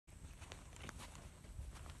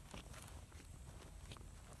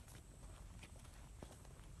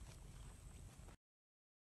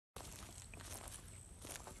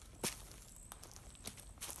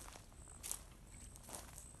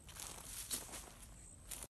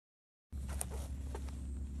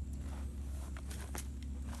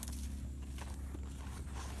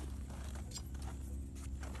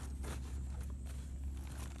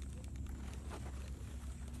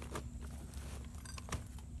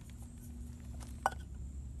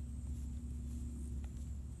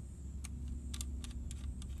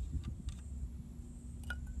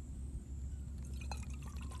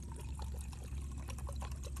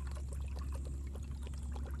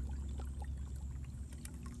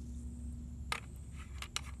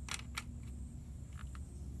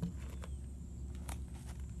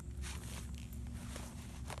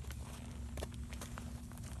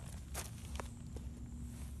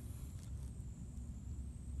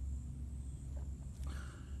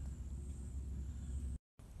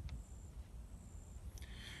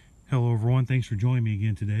Hello everyone, thanks for joining me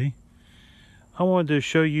again today. I wanted to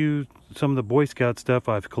show you some of the Boy Scout stuff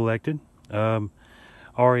I've collected. I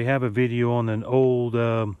already have a video on an old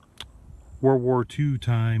World War II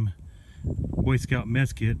time Boy Scout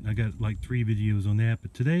mess kit. I got like 3 videos on that,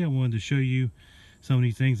 but today I wanted to show you some of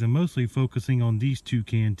these things. I'm mostly focusing on these 2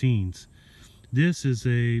 canteens. This is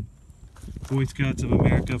a Boy Scouts of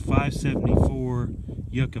America 574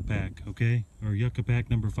 Yucca Pack, okay? Or Yucca Pack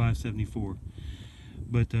number 574.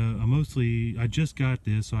 But I just got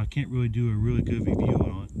this, so I can't really do a really good review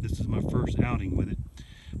on it. This is my first outing with it.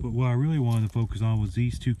 But what I really wanted to focus on was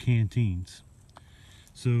these 2 canteens.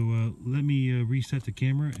 So let me reset the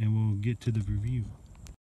camera and we'll get to the review.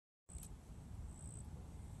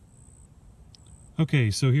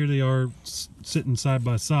 Okay, so here they are sitting side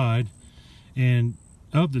by side, and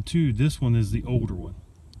of the 2, this one is the older one.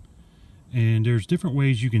 And there's different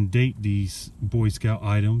ways you can date these Boy Scout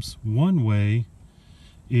items. One way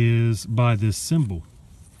is by this symbol,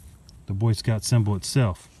 the Boy Scout symbol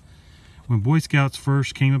itself. When Boy Scouts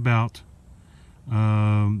first came about,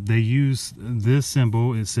 they used this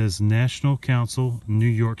symbol. It says National Council, New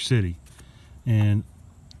York City, and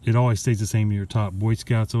it always stays the same near the top, Boy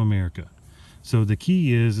Scouts of America. So the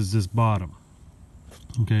key is this bottom.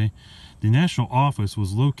 Okay, the national office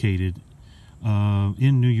was located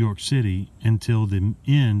in New York City until the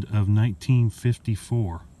end of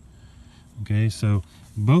 1954. Okay, so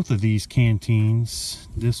both of these canteens,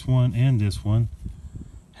 this one and this one,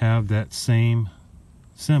 have that same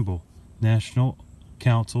symbol, National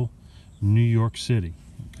Council, New York City.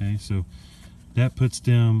 Okay, so that puts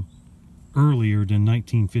them earlier than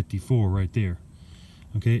 1954 right there.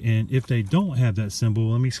 Okay, and if they don't have that symbol,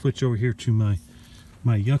 let me switch over here to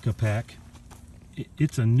my Yucca Pack.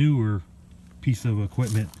 It's a newer piece of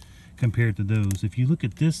equipment compared to those. If you look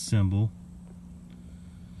at this symbol,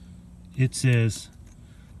 it says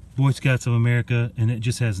Boy Scouts of America, and it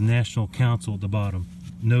just has National Council at the bottom,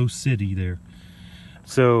 no city there.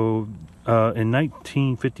 So in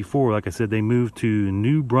 1954, like I said, they moved to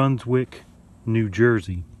New Brunswick, New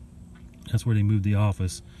Jersey. That's where they moved the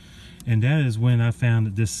office, and that is when I found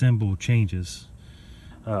that this symbol changes.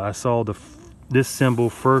 I saw this symbol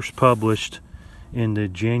first published in the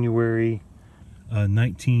January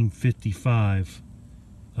 1955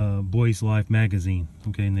 Boys Life magazine.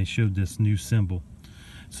 Okay, and they showed this new symbol.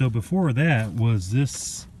 So before that was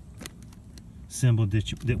this symbol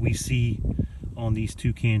that we see on these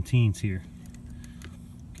 2 canteens here.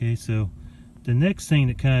 Okay, so the next thing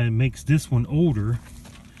that kind of makes this one older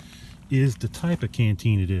is the type of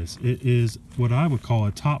canteen it is. It is what I would call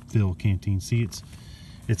a top fill canteen. See,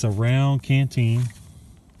 it's a round canteen,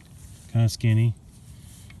 kind of skinny,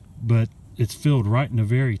 but it's filled right in the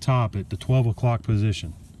very top at the 12 o'clock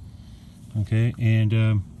position. Okay,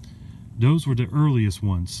 and those were the earliest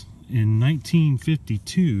ones. In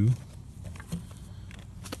 1952,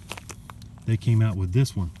 they came out with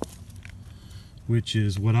this one, which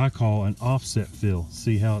is what I call an offset fill.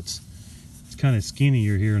 See how it's kind of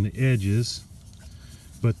skinnier here on the edges,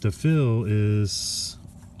 but the fill is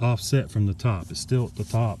offset from the top. It's still at the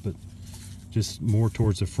top, but just more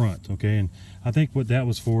towards the front. Okay, and I think what that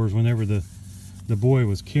was for is whenever the boy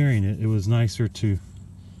was carrying it, it was nicer to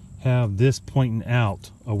have this pointing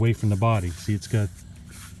out away from the body. See, it's got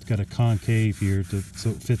a concave here so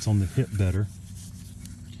it fits on the hip better,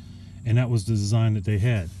 and that was the design that they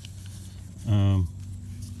had.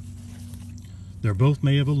 They're both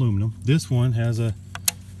made of aluminum. This one has a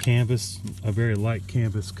very light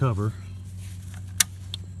canvas cover,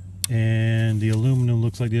 and the aluminum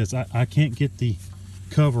looks like this. I can't get the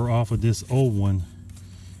cover off of this old one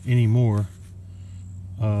anymore,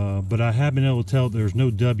 but I have been able to tell there's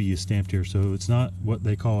no W stamped here, so it's not what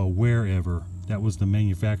they call a wherever. That was the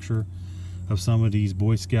manufacturer of some of these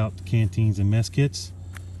Boy Scout canteens and mess kits.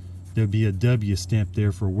 There'd be a W stamped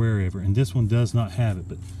there for wherever, and this one does not have it.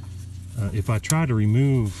 But if I try to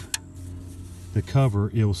remove the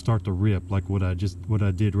cover, it will start to rip like what I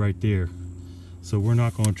did right there. So we're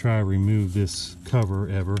not going to try to remove this cover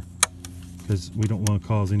ever, because we don't want to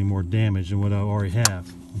cause any more damage than what I already have.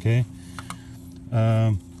 Okay,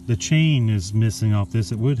 the chain is missing off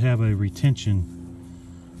this. It would have a retention,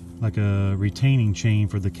 like a retaining chain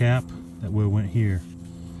for the cap that would have went here.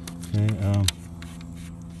 Okay,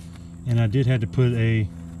 and I did have to put a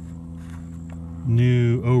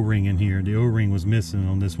new O-ring in here. The O-ring was missing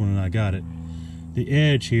on this one, and I got it. The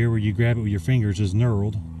edge here where you grab it with your fingers is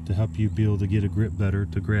knurled to help you be able to get a grip better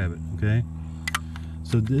to grab it. Okay,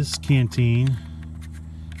 so this canteen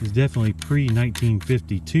is definitely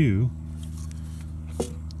pre-1952.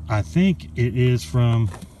 I think it is from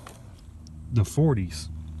the 40s.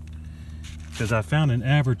 because I found an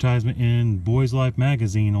advertisement in Boys Life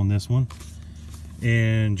magazine on this one.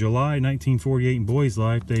 In July 1948 in Boys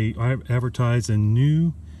Life, they advertised a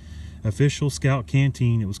new official Scout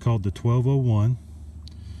canteen. It was called the 1201.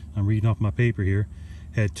 I'm reading off my paper here.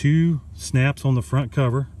 Had 2 snaps on the front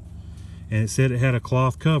cover, and it said it had a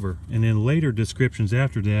cloth cover. And then later descriptions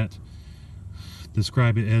after that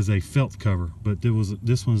describe it as a felt cover, but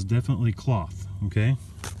this one's definitely cloth. Okay.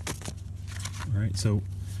 All right. So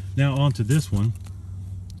now on to this one,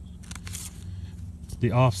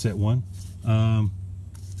 the offset one.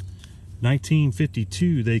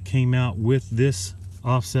 1952 they came out with this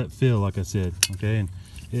offset fill, like I said. Okay, and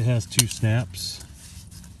it has 2 snaps,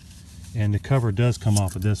 and the cover does come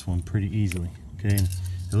off of this one pretty easily. Okay, and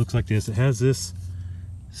it looks like this. It has this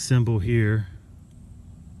symbol here.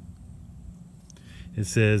 It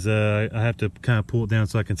says, I have to kind of pull it down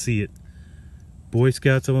so I can see it. Boy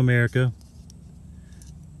Scouts of America,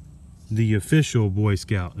 the official Boy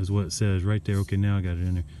Scout is what it says right there. Okay, now I got it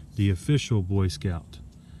in there. The official Boy Scout.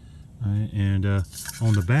 All right, and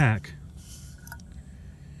on the back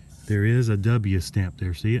there is a W stamp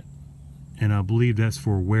there, see it? And I believe that's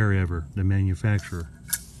for wherever, the manufacturer.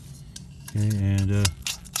 Okay, and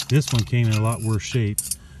this one came in a lot worse shape.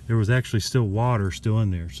 There was actually still water still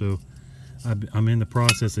in there, so I'm in the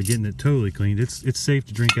process of getting it totally cleaned. It's safe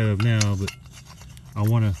to drink out of now, but I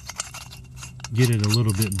want to get it a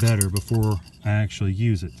little bit better before I actually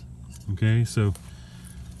use it. Okay, so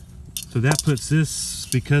that puts this,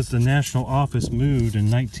 because the national office moved in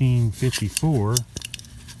 1954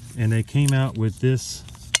 and they came out with this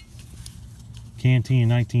canteen in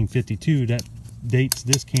 1952, that dates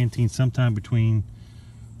this canteen sometime between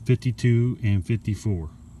 52 and 54.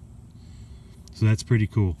 So that's pretty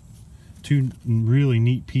cool. 2 really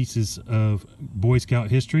neat pieces of Boy Scout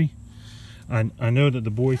history. I know that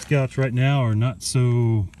the Boy Scouts right now are not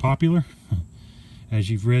so popular, as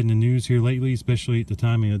you've read in the news here lately, especially at the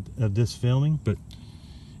time of this filming, but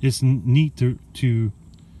it's neat to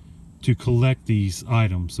collect these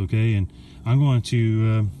items. Okay, and I'm going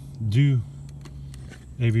to do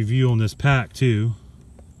a review on this pack too.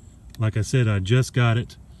 Like I said, I just got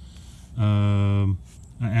it. I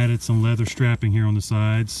added some leather strapping here on the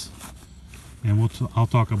sides, and I'll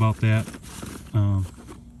talk about that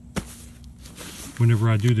whenever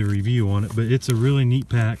I do the review on it. But it's a really neat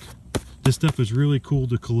pack. This stuff is really cool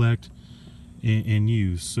to collect and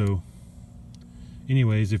use. So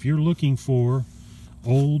anyways, if you're looking for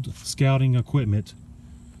old scouting equipment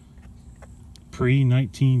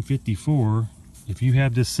pre-1954, if you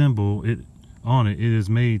have this symbol on it, it is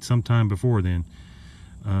made sometime before then.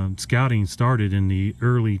 Scouting started in the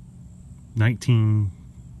early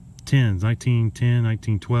 1910s, 1910,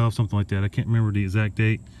 1912, something like that. I can't remember the exact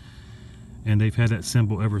date, and they've had that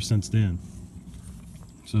symbol ever since then.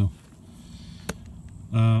 So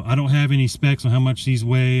I don't have any specs on how much these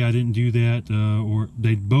weigh. I didn't do that. Or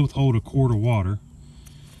they both hold a quart of water.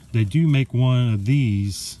 They do make one of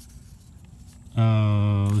these,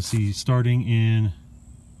 let's see, starting in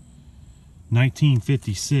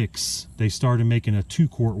 1956 they started making a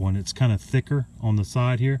 2-quart one. It's kind of thicker on the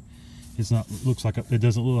side here. It's not, it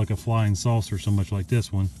doesn't look like a flying saucer so much like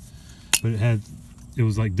this one, but it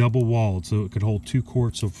was like double walled, so it could hold 2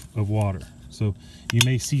 quarts of water. So you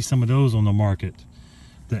may see some of those on the market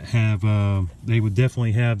that have they would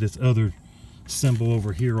definitely have this other symbol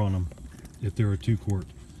over here on them. If they're a 2-quart,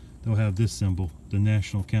 they'll have this symbol, the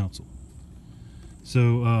National Council.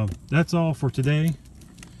 So that's all for today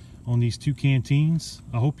on these 2 canteens.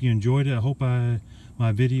 I hope you enjoyed it. I hope my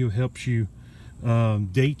video helps you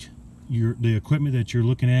date the equipment that you're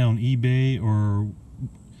looking at on eBay, or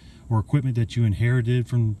equipment that you inherited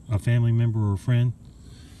from a family member or a friend.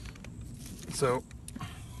 So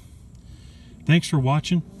thanks for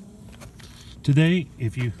watching today.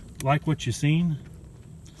 If you like what you've seen,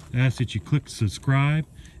 I ask that you click subscribe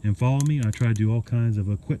and follow me. I try to do all kinds of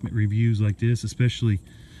equipment reviews like this, especially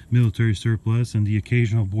military surplus and the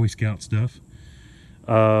occasional Boy Scout stuff.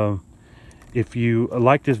 If you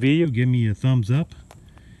like this video, give me a thumbs up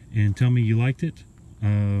and tell me you liked it.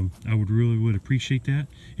 I would appreciate that.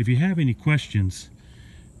 If you have any questions,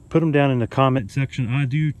 put them down in the comment section. I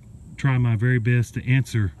do try my very best to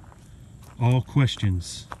answer all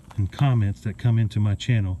questions and comments that come into my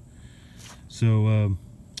channel. So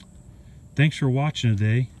thanks for watching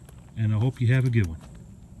today, and I hope you have a good one.